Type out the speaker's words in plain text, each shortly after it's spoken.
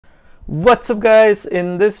What's up guys,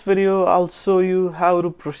 in this video I'll show you how to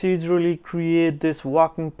procedurally create this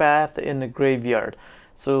walking path in a graveyard.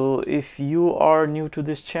 So if you are new to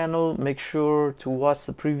this channel, make sure to watch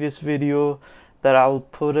the previous video that I'll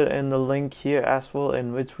put it in the link here as well,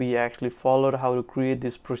 in which we actually followed how to create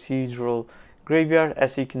this procedural graveyard.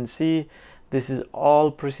 As you can see, this is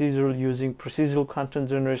all procedural using procedural content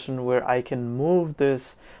generation, where I can move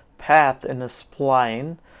this path in a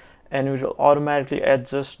spline and it will automatically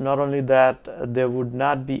adjust. Not only that, there would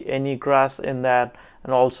not be any grass in that,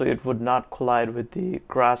 and also it would not collide with the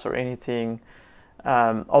grass or anything.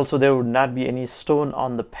 Also, there would not be any stone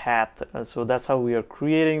on the path. So that's how we are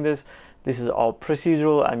creating this. This is all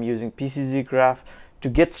procedural. I'm using PCG graph. To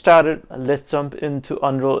get started, let's jump into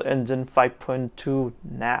Unreal Engine 5.2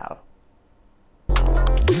 now.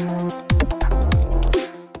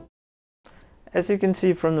 As you can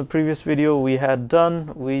see from the previous video we had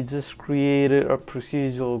done, we just created a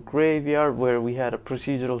procedural graveyard where we had a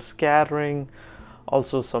procedural scattering,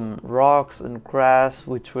 also some rocks and grass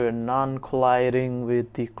which were non-colliding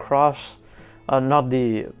with the cross,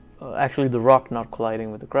 actually the rock not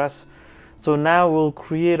colliding with the grass. So now we'll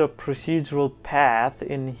create a procedural path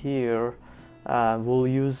in here. We'll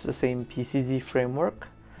use the same PCG framework,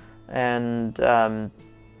 and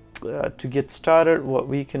to get started, what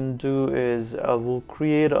we can do is we'll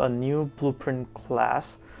create a new blueprint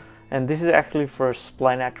class, and this is actually for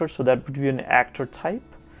spline actor, so that would be an actor type.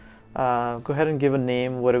 Go ahead and give a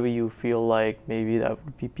name, whatever you feel like. Maybe that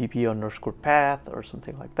would be pp_path or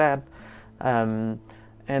something like that. And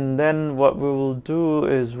then what we will do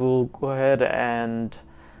is we'll go ahead and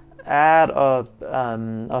add a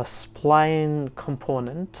spline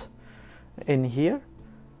component in here.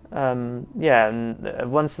 And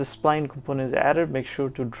once the spline component is added, make sure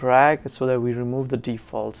to drag so that we remove the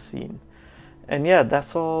default scene. And yeah,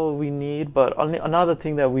 that's all we need. But only another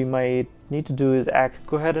thing that we might need to do is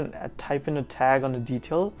go ahead and type in a tag on the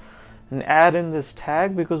detail and add in this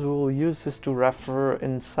tag, because we will use this to refer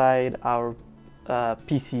inside our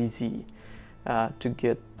PCG to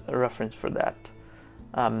get a reference for that.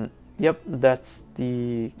 Yep, that's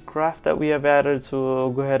the graph that we have added. So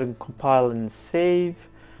go ahead and compile and save.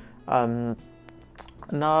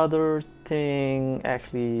 Another thing,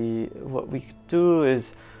 actually, what we could do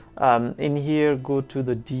is in here, go to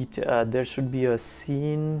the detail. There should be a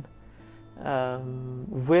scene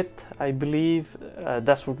width, I believe.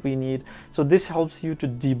 That's what we need. So this helps you to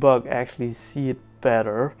debug, actually see it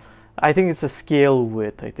better. I think it's a scale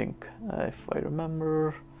width, I think, if I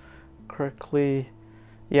remember correctly.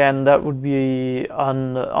 Yeah, and that would be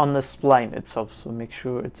on the spline itself. So make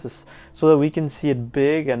sure it's just so that we can see it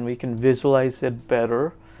big and we can visualize it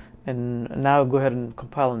better. And now go ahead and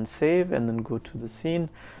compile and save, and then go to the scene.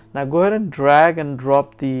 Now go ahead and drag and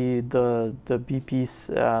drop the BP's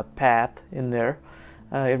path in there.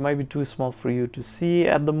 It might be too small for you to see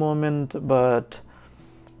at the moment, but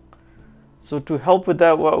so to help with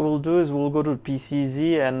that, what we'll do is we'll go to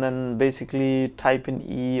PCG and then basically type in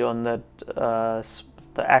E on that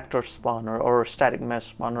the actor spawner or static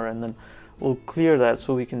mesh spawner, and then we'll clear that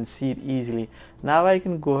so we can see it easily. Now I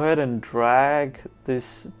can go ahead and drag the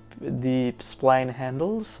spline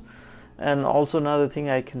handles, and also another thing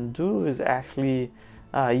I can do is actually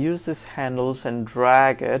use this handles and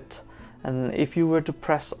drag it, and if you were to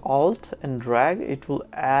press Alt and drag, it will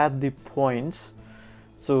add the points.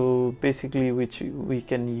 So basically, which we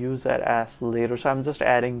can use that as later. So I'm just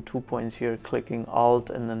adding 2 points here, clicking Alt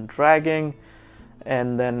and then dragging,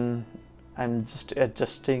 and then I'm just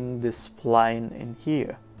adjusting this spline in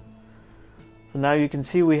here. So now you can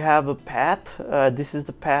see we have a path. This is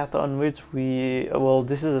the path on which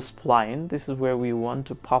this is a spline. This is where we want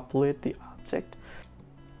to populate the object.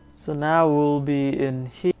 So now we'll be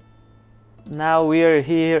in here. Now we are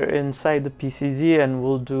here inside the PCG, and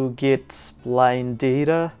we'll do get spline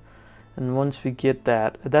data. And once we get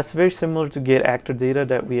that, that's very similar to get actor data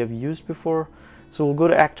that we have used before. So we'll go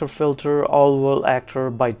to actor filter, all world actor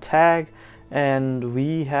by tag, and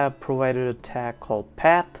we have provided a tag called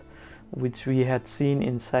path, which we had seen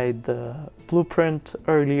inside the blueprint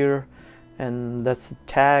earlier, and that's the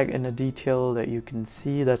tag in the detail that you can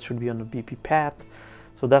see. That should be on the BP path.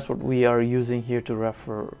 So that's what we are using here to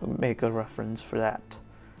make a reference for that.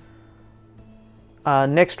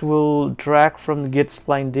 Next, we'll drag from the get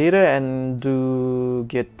spline data and do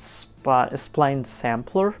get spline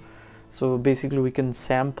sampler. So basically we can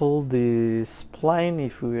sample the spline.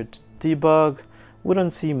 If we were to debug, we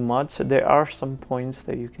don't see much. There are some points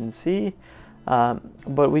that you can see,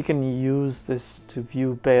 but we can use this to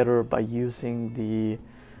view better by using the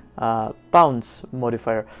bounce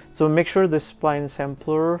modifier. So make sure the spline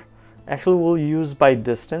sampler Actually we'll use by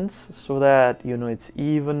distance so that you know it's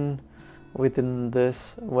even within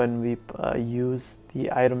this when we use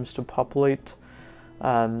the items to populate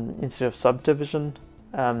instead of subdivision.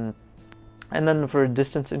 And then for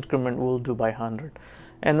distance increment we'll do by 100.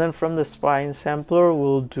 And then from the spline sampler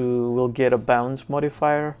we'll get a bounce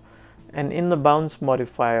modifier, and in the bounce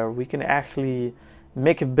modifier we can actually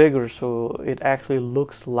make it bigger so it actually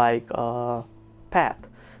looks like a path.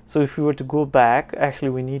 So if we were to go back, actually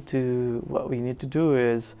what we need to do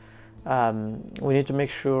is we need to make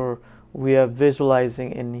sure we are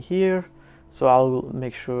visualizing in here. So I'll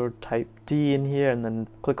make sure type D in here and then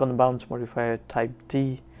click on the bounce modifier, type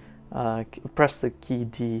D, press the key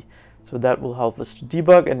D. So that will help us to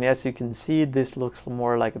debug, and as you can see this looks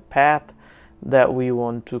more like a path that we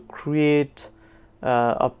want to create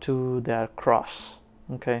up to that cross.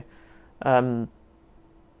 Okay.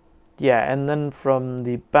 Yeah, and then from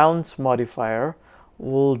the bounce modifier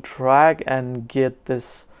we'll drag and get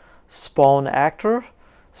this spawn actor.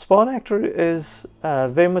 Spawn actor is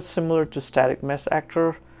very much similar to static mesh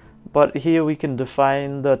actor, but here we can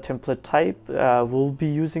define the template type. We'll be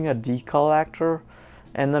using a decal actor,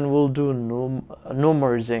 and then we'll do no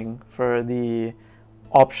merging for the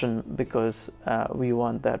option because we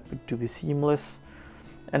want that to be seamless.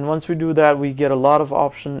 And once we do that, we get a lot of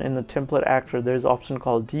option in the template actor. There's an option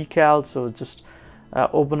called decal, so just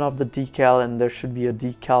open up the decal and there should be a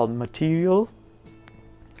decal material.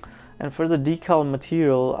 And for the decal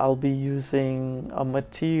material, I'll be using a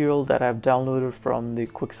material that I've downloaded from the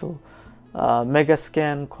Quixel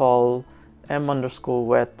Megascan called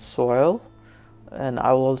m_wet soil, and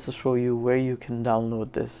I will also show you where you can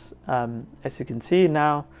download this. As you can see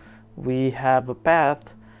now, we have a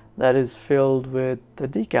path that is filled with the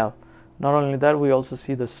decal. Not only that, we also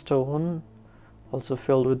see the stone also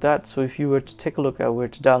filled with that. So if you were to take a look at where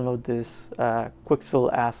to download this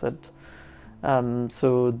Quixel asset,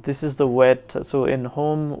 so this is the wet. So in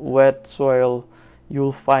home wet soil,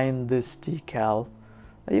 you'll find this decal.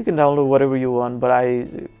 You can download whatever you want, but I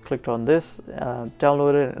clicked on this,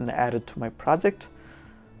 downloaded it, and added to my project.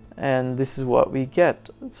 And this is what we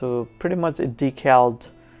get. So pretty much it decaled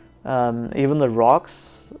even the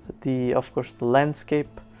rocks, of course the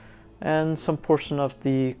landscape, and some portion of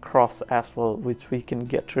the cross as well, which we can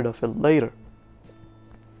get rid of it later.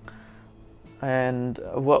 And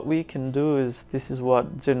what we can do is, this is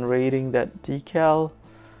what generating that decal.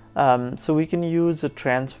 So we can use the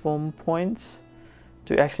transform points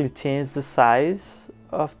to actually change the size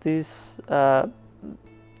of these the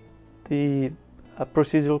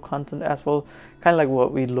procedural content as well, kind of like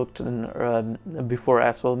what we looked in before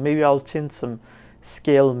as well. Maybe I'll change some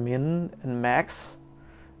scale min and max.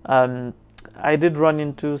 I did run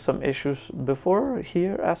into some issues before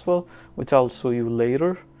here as well, which I'll show you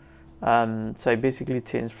later. So I basically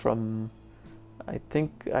changed from, I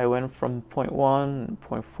think I went from 0.1 and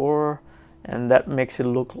 0.4, and that makes it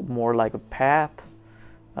look more like a path.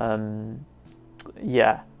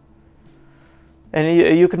 Yeah, and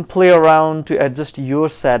you can play around to adjust your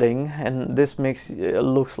setting, and this makes it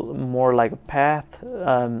looks more like a path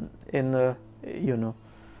in the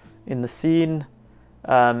in the scene.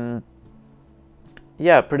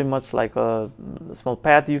 Yeah, pretty much like a small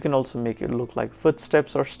path. You can also make it look like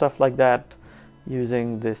footsteps or stuff like that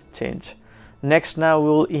using this change. Next, now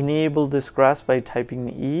we'll enable this grass by typing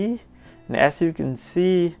E, and as you can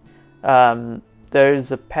see, there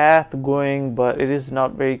is a path going, but it is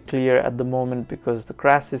not very clear at the moment because the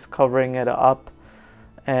grass is covering it up.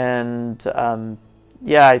 And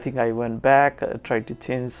yeah, I think I went back, tried to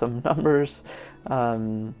change some numbers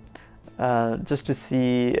just to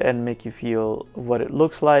see and make you feel what it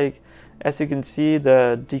looks like. As you can see,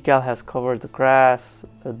 the decal has covered the grass,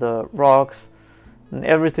 the rocks, and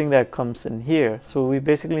everything that comes in here. So we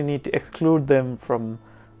basically need to exclude them from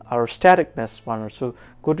our static mesh spawner. So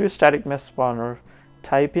go to your static mesh spawner,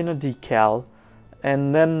 type in a decal,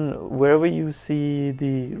 and then wherever you see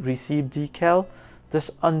the receive decal,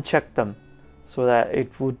 just uncheck them so that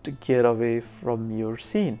it would get away from your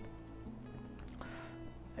scene.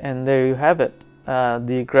 And there you have it.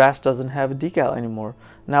 The grass doesn't have a decal anymore.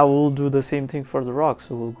 Now we'll do the same thing for the rock.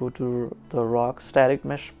 So we'll go to the rock static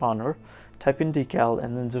mesh spawner, type in decal,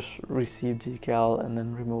 and then just receive decal and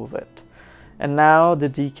then remove it. And now the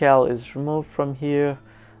decal is removed from here.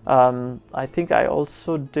 I think I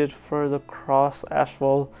also did for the cross as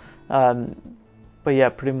well. But yeah,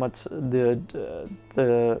 pretty much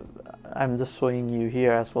I'm just showing you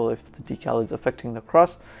here as well if the decal is affecting the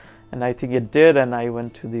cross. And I think it did, and I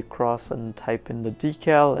went to the cross and type in the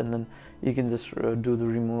decal, and then you can just do the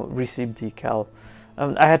receive decal.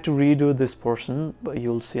 I had to redo this portion, but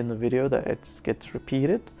you'll see in the video that it gets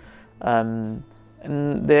repeated. And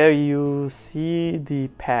there you see the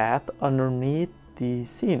path underneath the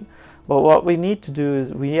scene. But what we need to do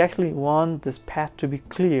is we actually want this path to be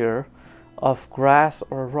clear of grass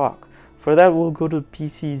or rock. For that, we'll go to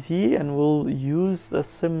PCG and we'll use a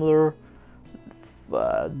similar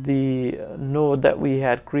the node that we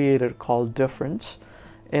had created called difference.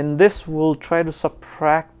 In this, we'll try to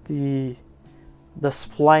subtract the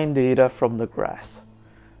spline data from the grass.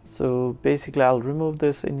 So basically, I'll remove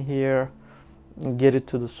this in here and get it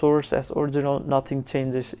to the source as original. Nothing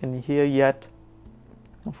changes in here yet,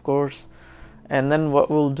 of course. And then what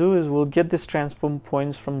we'll do is we'll get this transform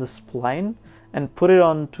points from the spline and put it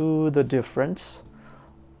onto the difference.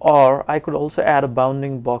 Or I could also add a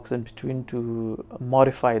bounding box in between to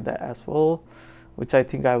modify that as well, which I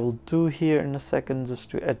think I will do here in a second, just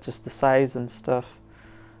to adjust the size and stuff.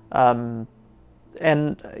 And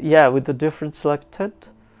yeah, with the difference selected,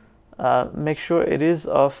 make sure it is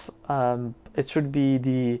of, it should be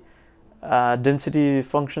the density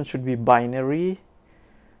function should be binary,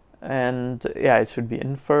 and yeah, it should be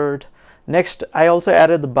inferred. Next, I also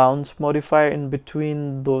added the bounds modifier in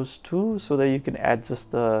between those two so that you can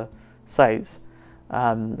adjust the size,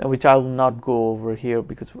 which I will not go over here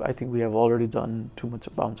because I think we have already done too much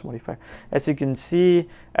bounds modifier. As you can see,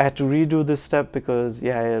 I had to redo this step because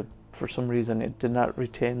yeah, for some reason it did not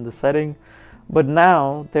retain the setting. But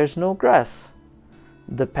now there's no grass.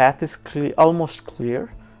 The path is almost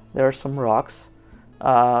clear. There are some rocks.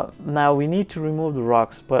 Now we need to remove the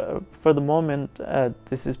rocks, but for the moment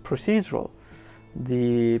this is procedural.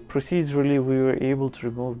 Procedurally we were able to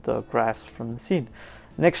remove the grass from the scene.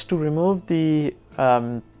 Next, to remove the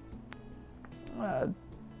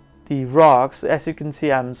rocks, as you can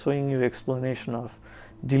see, I'm showing you explanation of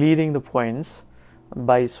deleting the points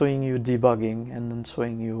by showing you debugging and then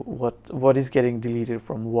showing you what is getting deleted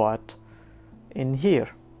from what in here.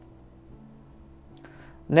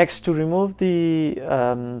 Next, to remove the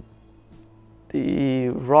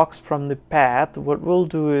rocks from the path, what we'll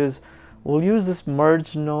do is we'll use this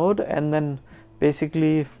merge node, and then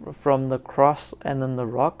basically from the cross and then the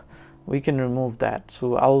rock, we can remove that.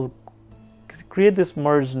 So I'll create this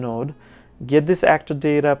merge node, get this actor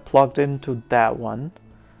data plugged into that one,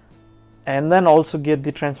 and then also get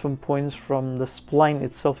the transform points from the spline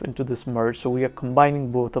itself into this merge. So we are combining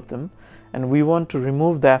both of them, and we want to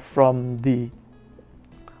remove that from the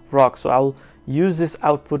rock. So I'll use this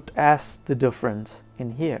output as the difference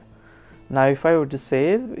in here. Now if I were to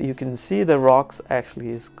save, you can see the rocks actually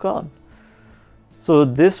is gone. So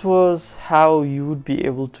this was how you would be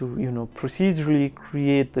able to, you know, procedurally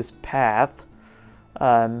create this path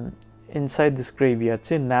inside this graveyard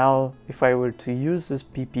scene. Now if I were to use this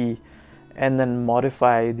PP and then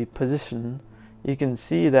modify the position, you can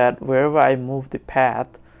see that wherever I move the path,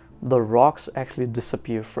 the rocks actually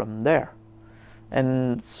disappear from there,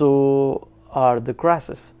 and so are the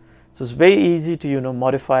grasses. So it's very easy to, you know,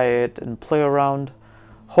 modify it and play around.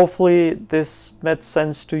 Hopefully this made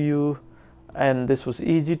sense to you and this was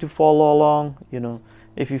easy to follow along. You know,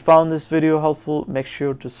 if you found this video helpful, make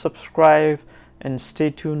sure to subscribe and stay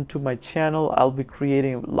tuned to my channel. I'll be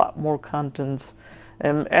creating a lot more contents,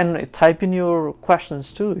 and type in your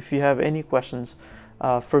questions too if you have any questions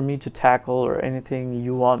for me to tackle, or anything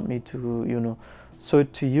you want me to, you know, show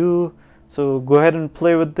it to you. So go ahead and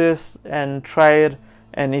play with this and try it.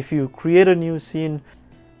 And if you create a new scene,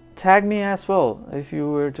 tag me as well if you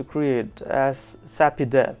were to create as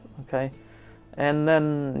sappydev, okay? And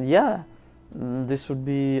then yeah, this would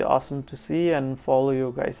be awesome to see and follow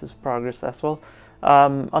your guys' progress as well.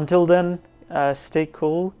 Until then, stay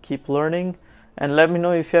cool, keep learning, and let me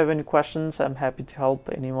know if you have any questions. I'm happy to help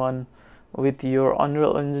anyone with your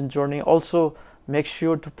Unreal Engine journey. Also, make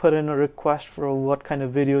sure to put in a request for what kind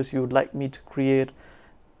of videos you would like me to create,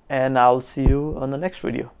 and I'll see you on the next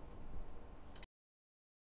video.